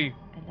away!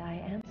 And I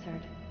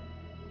answered.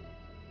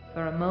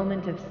 For a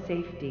moment of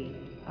safety,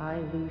 I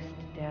loosed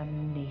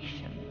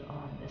damnation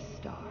on the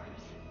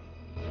stars.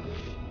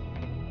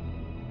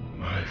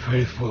 My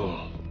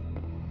faithful,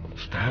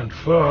 stand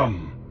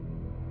firm.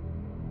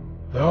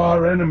 Though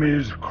our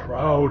enemies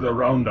crowd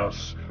around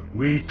us,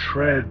 we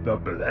tread the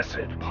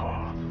blessed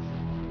path.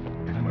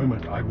 In a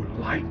moment I will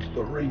light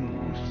the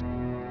rings,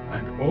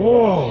 and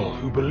all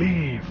who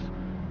believe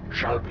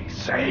shall be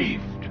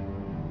saved.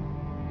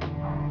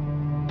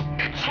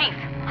 Chief,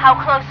 how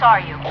close are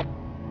you?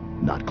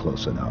 Not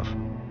close enough.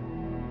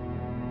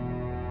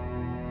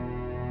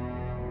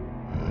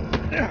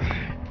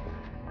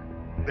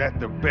 That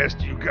the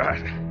best you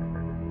got?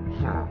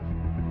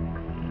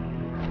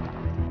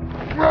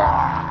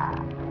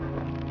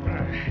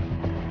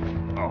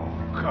 Oh,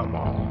 come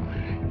on.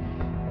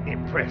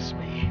 Impress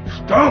me.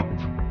 Stop!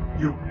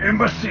 You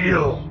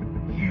imbecile!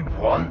 He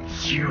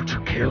wants you to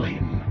kill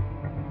him.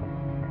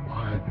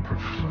 I'd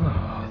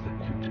prefer that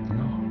you did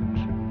not.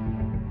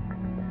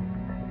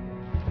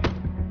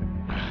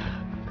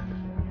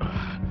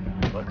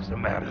 What's the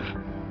matter,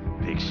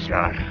 big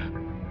shot?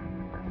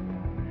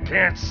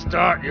 can't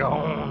start your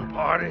own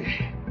party?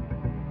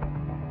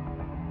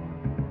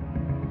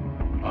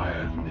 I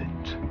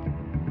admit,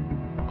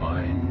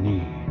 I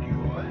need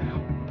your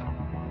help.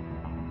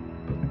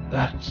 But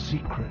that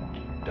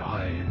secret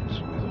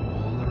dies with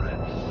all the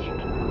rest.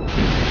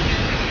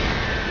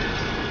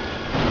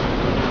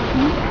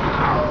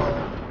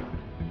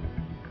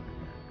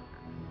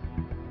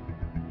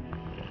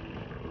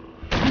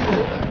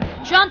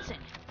 Johnson!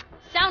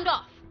 Sound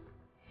off!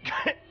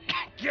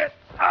 Get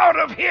out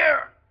of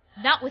here!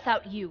 Not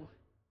without you.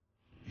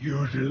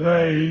 You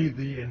delay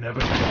the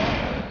inevitable.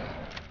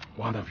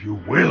 One of you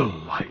will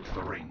light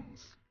the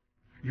rings.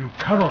 You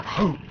cannot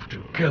hope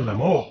to kill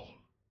them all.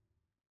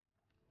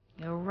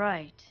 You're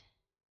right.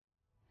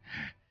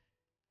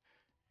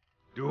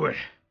 Do it.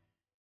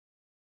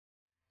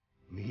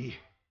 Me.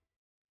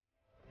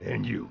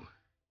 Then you.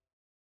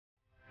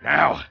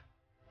 Now.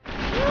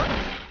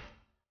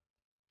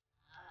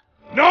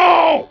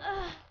 No!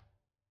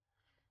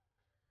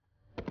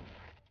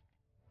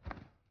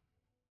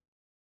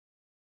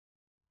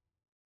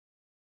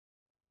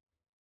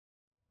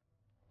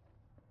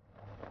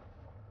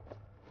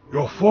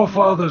 Your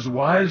forefathers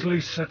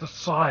wisely set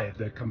aside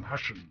their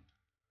compassion,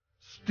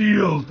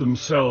 steeled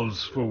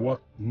themselves for what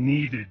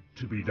needed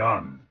to be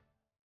done.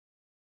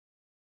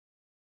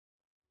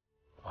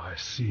 I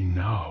see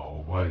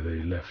now why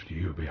they left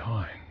you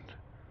behind.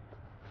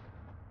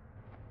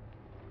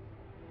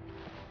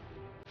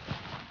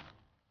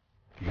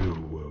 You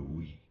were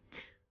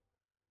weak,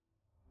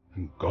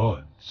 and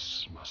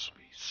gods must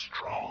be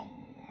strong.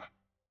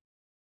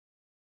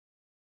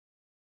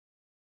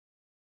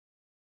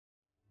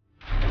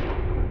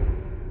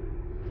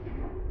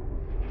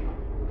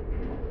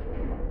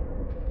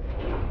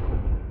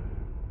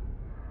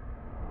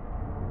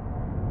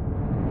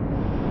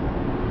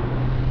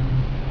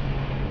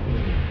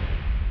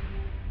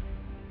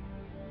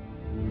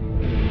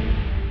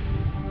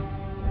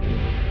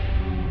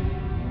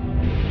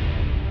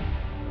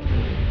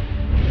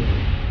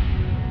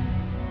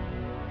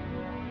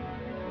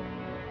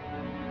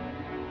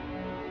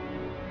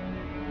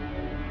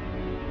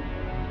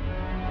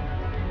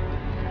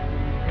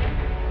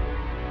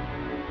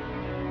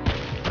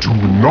 Do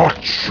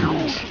not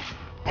shoot,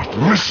 but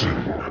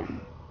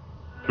listen.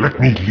 Let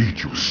me lead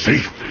you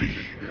safely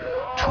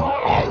to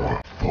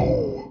our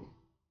foe.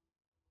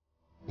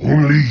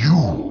 Only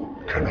you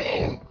can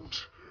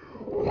halt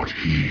what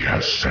he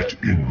has set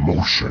in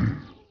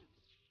motion.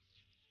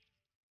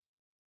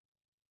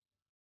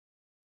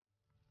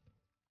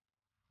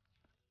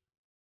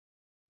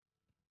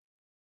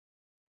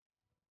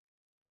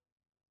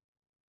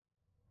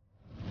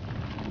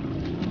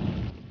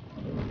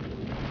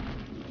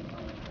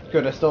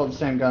 Good, I still have the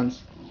same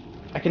guns.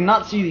 I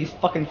cannot see these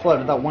fucking flood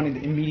without wanting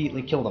to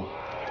immediately kill them.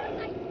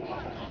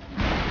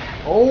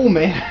 Oh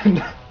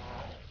man!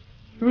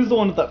 Who's the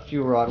one with that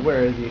fuel rod?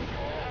 Where is he?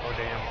 Oh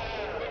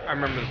damn. I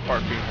remember this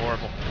part being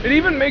horrible. It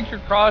even makes your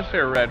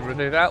crosshair red. Were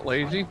they that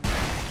lazy?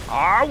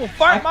 I will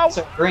fight my... It's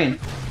green.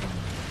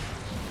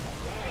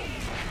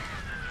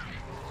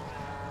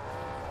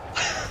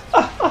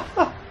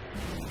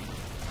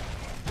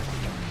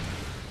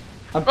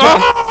 I'm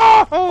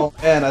oh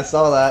man, I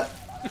saw that.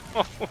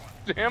 Oh,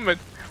 damn it.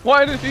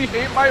 Why does he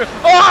hate my...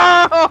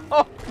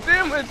 Oh,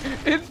 damn it.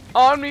 It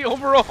spawned me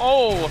over a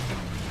hole.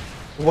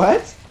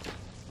 What?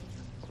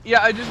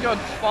 Yeah, I just got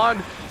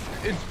spawned.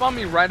 It spawned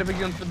me right up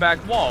against the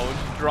back wall. It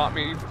just dropped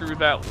me through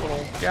that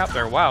little gap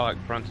there. Wow, that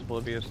front's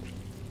oblivious.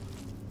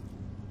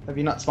 Have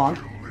you not spawned?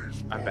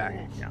 I'm back.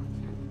 Yeah.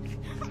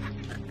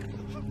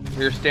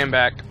 Here, stand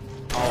back.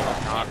 Oh,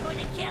 I'm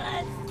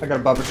not. I got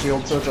a buffer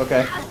shield, so it's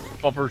okay.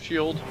 Buffer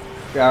shield.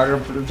 Yeah,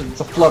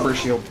 it's a flubber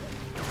shield.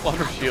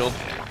 Flubber shield.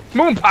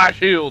 Moon pie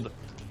shield.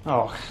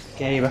 Oh,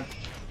 Gabe.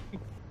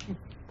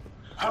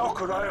 How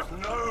could I have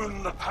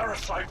known the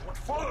parasite would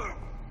follow?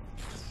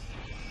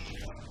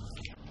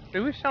 They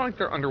always sound like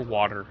they're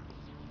underwater.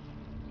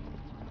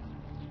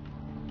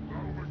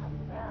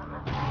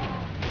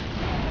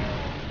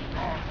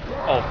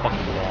 Oh, fuck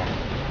the wall.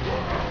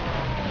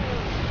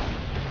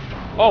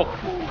 Oh!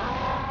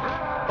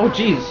 Oh,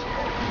 jeez.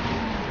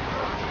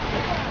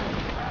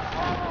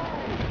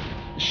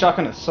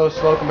 Shotgun is so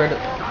slow compared to...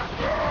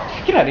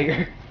 Get out of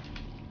here.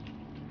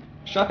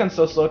 Shotgun's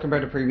so slow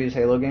compared to previous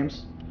Halo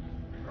games.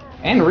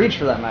 And Reach,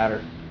 for that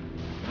matter.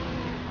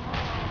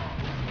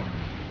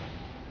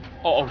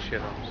 Oh,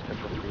 shit, I'm just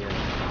stepping over the edge.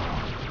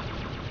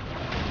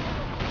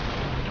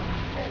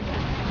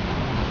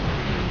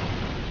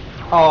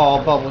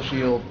 Oh, bubble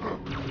shield.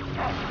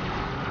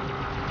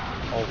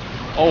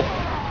 Oh.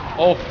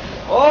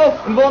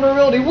 Oh,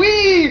 invulnerability.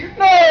 Wee!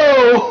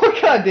 No!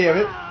 God damn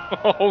it.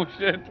 Oh,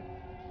 shit.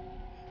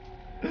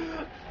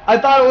 I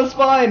thought it was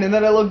fine, and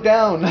then I looked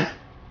down.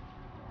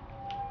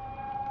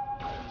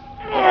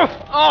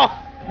 Oh!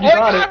 You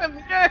got it.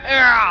 Him!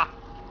 Yeah!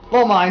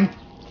 Well, mine.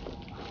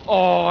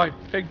 Oh, I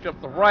picked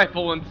up the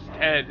rifle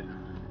instead.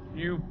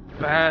 You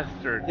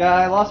bastard. Yeah,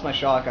 I lost my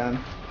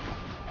shotgun.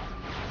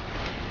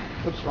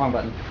 Oops, wrong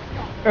button.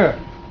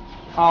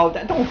 Oh,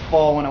 don't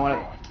fall when I want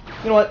to...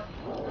 You know what?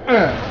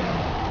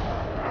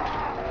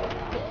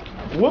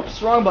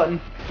 Whoops, wrong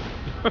button.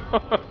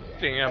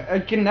 Damn. I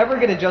can never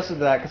get adjusted to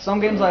that, because some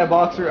games I have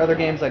boxer, other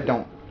games I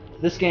don't.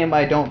 This game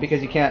I don't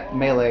because you can't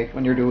melee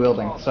when you're dual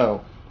wielding,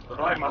 so...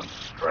 But I must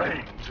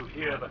strain to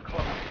hear the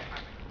clock.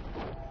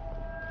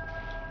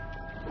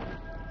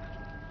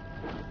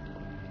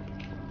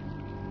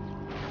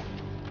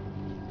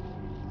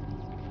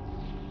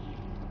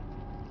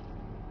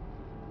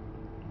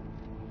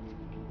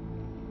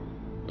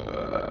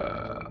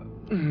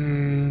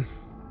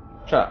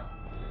 Shut up.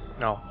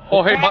 No.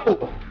 Oh, hey,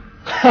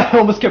 I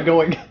almost kept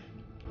going.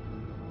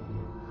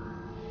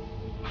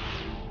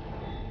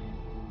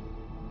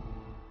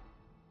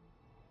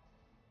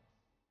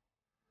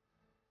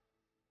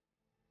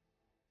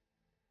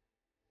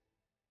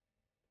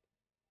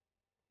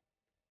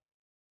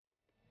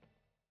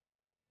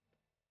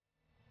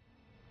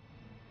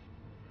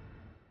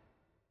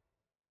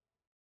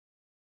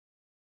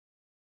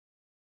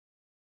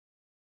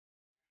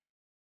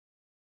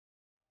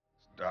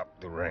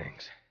 Stop the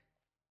rings.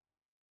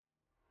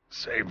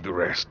 Save the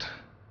rest.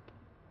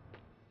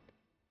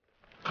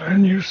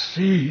 Can you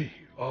see,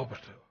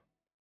 Arbiter?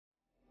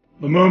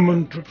 The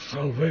moment of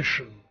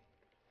salvation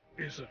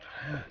is at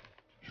hand.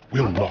 It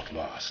will not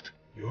last.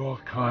 Your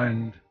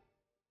kind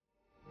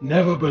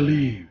never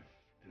believed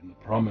in the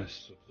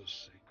promise of the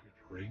sacred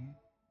ring.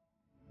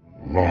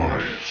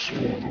 Lives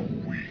for the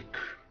weak.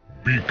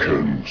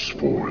 Beacons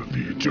for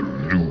the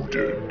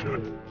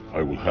deluded.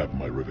 I will have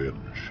my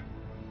revenge.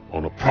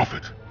 On a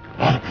prophet,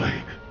 not a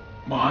plague.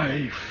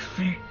 My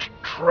feet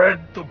tread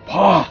the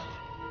path.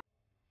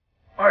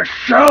 I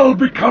shall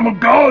become a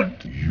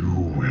god. You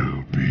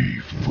will be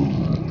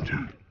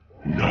food.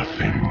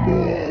 Nothing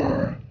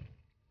more.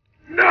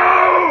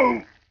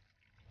 No!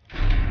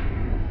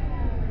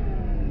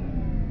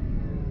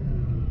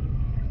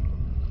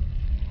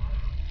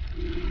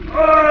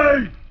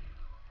 I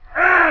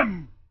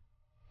am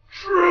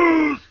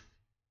truth.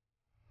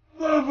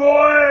 The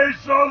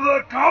voice of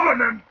the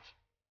covenant.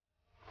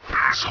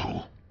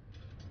 Asshole.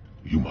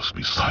 You must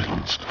be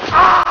silenced.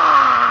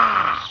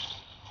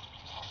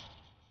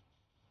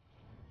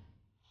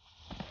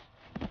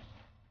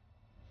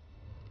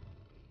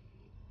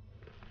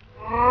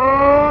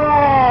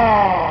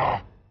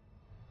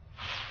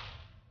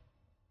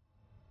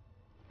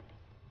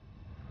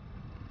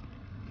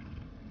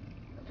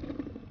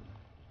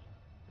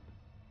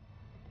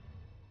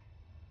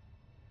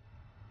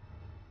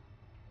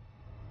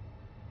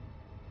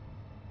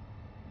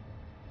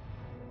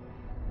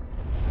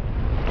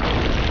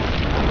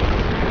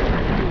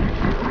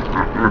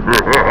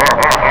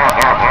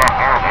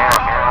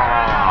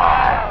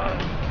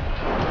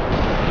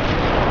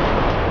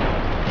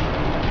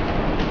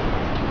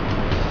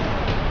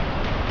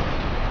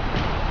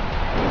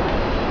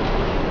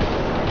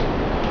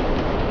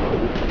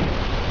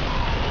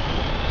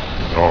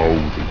 Now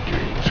the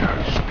gate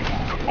has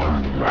been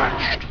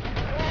unlatched,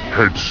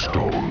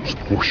 headstones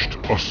pushed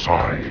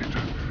aside,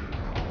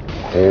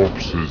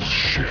 corpses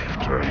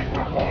shift and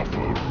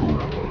offer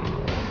room.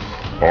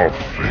 A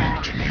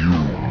fate you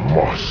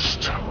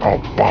must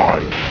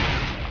abide.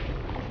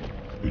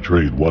 We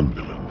trade one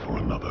villain for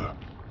another.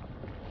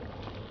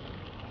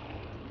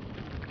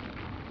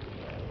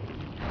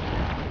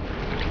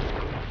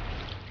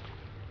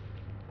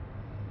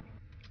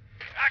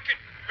 I can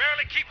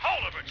barely keep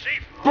hold of her,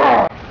 Chief.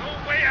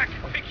 No way I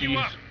can pick you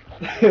up.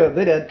 Yeah,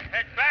 they did.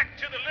 Head back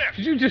to the lift.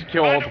 Did you just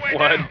kill all the Find a way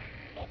flood? down.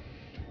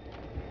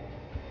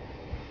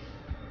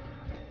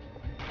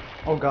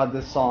 Oh god,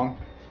 this song.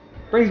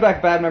 Brings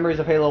back bad memories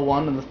of Halo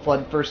 1 when the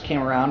flood first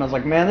came around. I was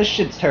like, man, this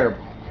shit's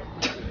terrible.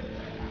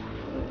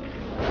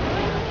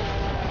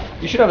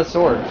 You should have a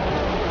sword.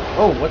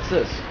 Oh, what's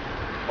this?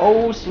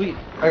 Oh, sweet.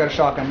 I got a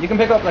shotgun. You can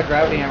pick up that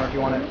gravity hammer if you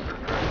want it.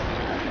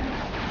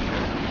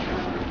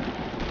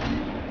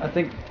 I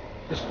think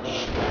just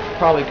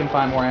probably can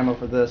find more ammo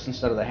for this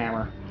instead of the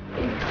hammer.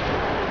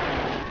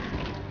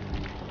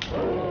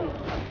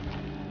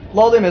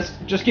 Lol, they missed.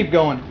 Just keep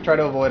going. Try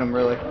to avoid them,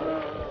 really.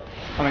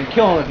 I mean,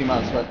 kill them if you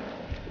must, but...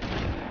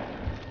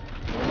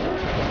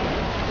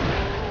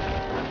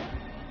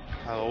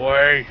 Out of the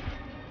way.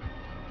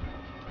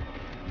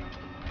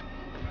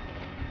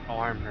 Oh,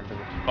 I remember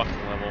this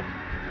fucking level.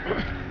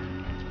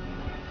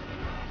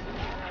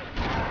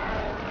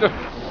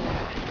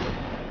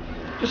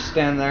 Just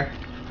stand there.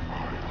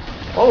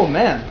 Oh,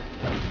 man.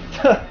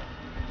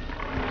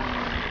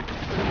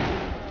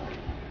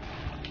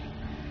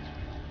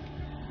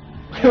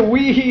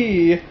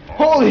 Wee!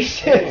 Holy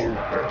shit!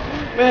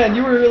 Man,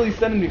 you were really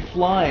sending me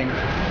flying.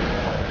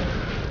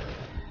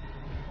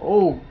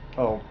 Oh,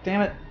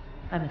 damn it.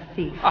 I'm a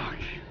thief, Ah,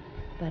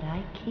 but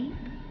I keep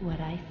what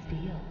I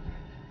steal.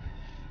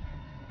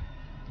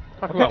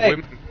 talk about Hey,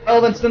 women.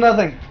 relevance to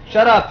nothing.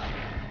 Shut up.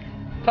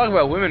 Talk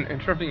about women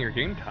interrupting your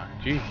game time.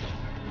 Jeez.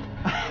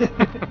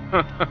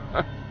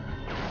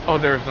 Oh,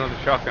 there was another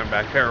shotgun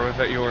back there. Was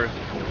that yours?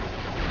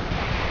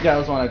 Yeah, that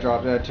was one I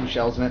dropped. It had 2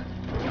 shells in it.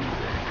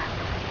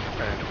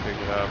 I had to pick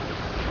it up.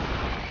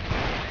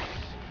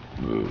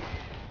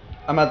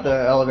 I'm at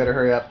the elevator.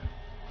 Hurry up.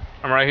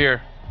 I'm right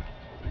here.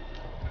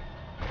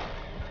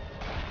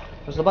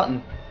 Where's the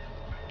button?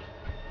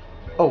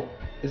 Oh,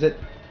 is it?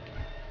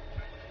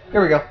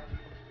 Here we go.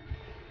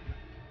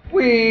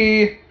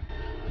 Whee!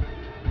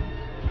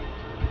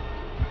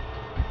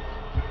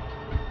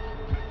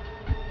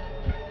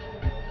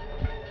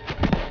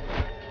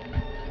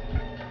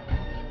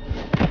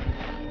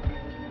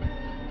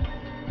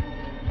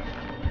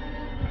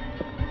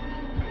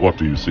 What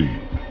do you see?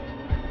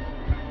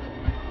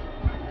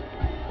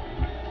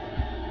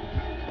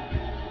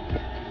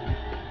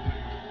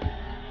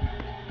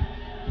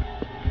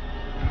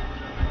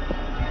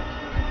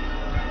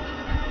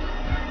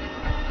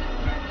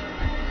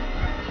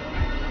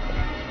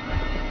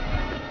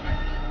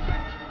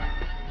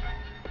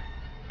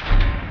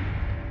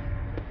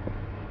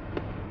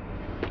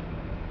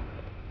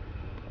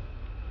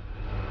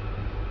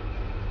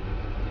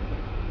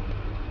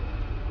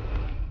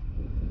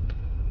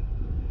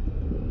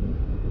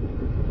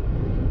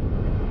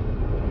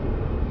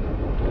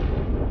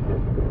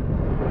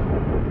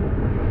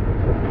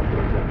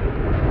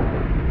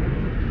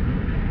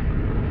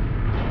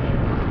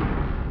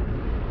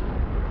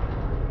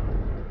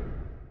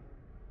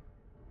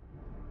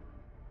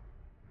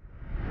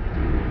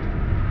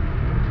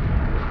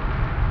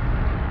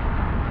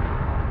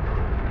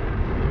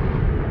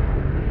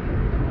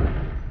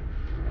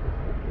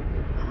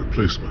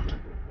 Replacement.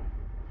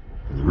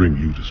 The ring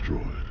you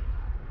destroyed.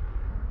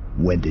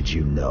 When did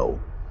you know?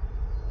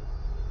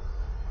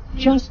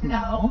 Just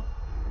now.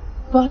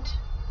 But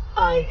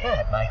I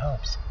had my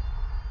hopes.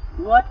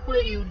 What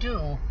will you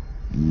do?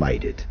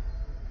 Light it.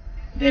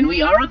 Then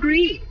we are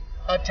agreed.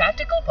 A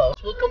tactical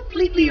post will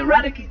completely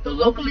eradicate the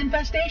local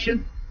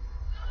infestation.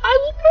 I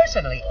will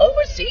personally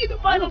oversee the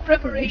final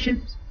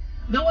preparations,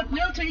 though it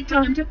will take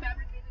time to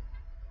fabricate it.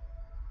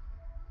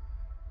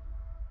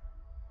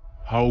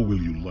 How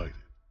will you light it?